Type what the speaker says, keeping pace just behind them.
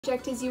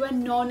Projectors, you are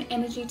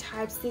non-energy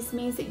types. This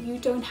means that you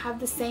don't have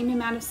the same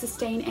amount of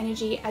sustained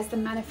energy as the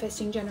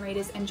manifesting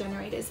generators and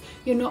generators.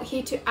 You're not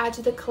here to add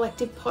to the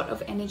collective pot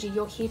of energy.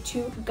 You're here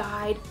to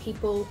guide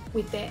people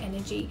with their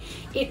energy.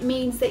 It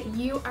means that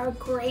you are a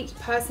great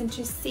person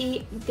to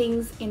see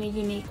things in a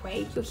unique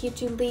way. You're here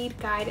to lead,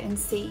 guide, and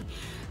see.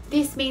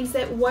 This means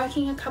that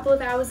working a couple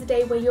of hours a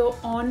day where you're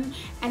on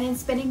and then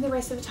spending the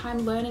rest of the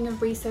time learning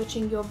and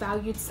researching your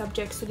valued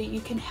subject so that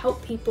you can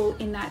help people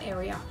in that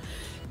area.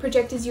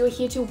 Projectors, you're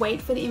here to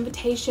wait for the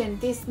invitation.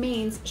 This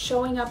means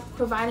showing up,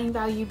 providing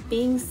value,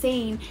 being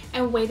seen,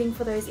 and waiting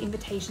for those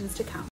invitations to come.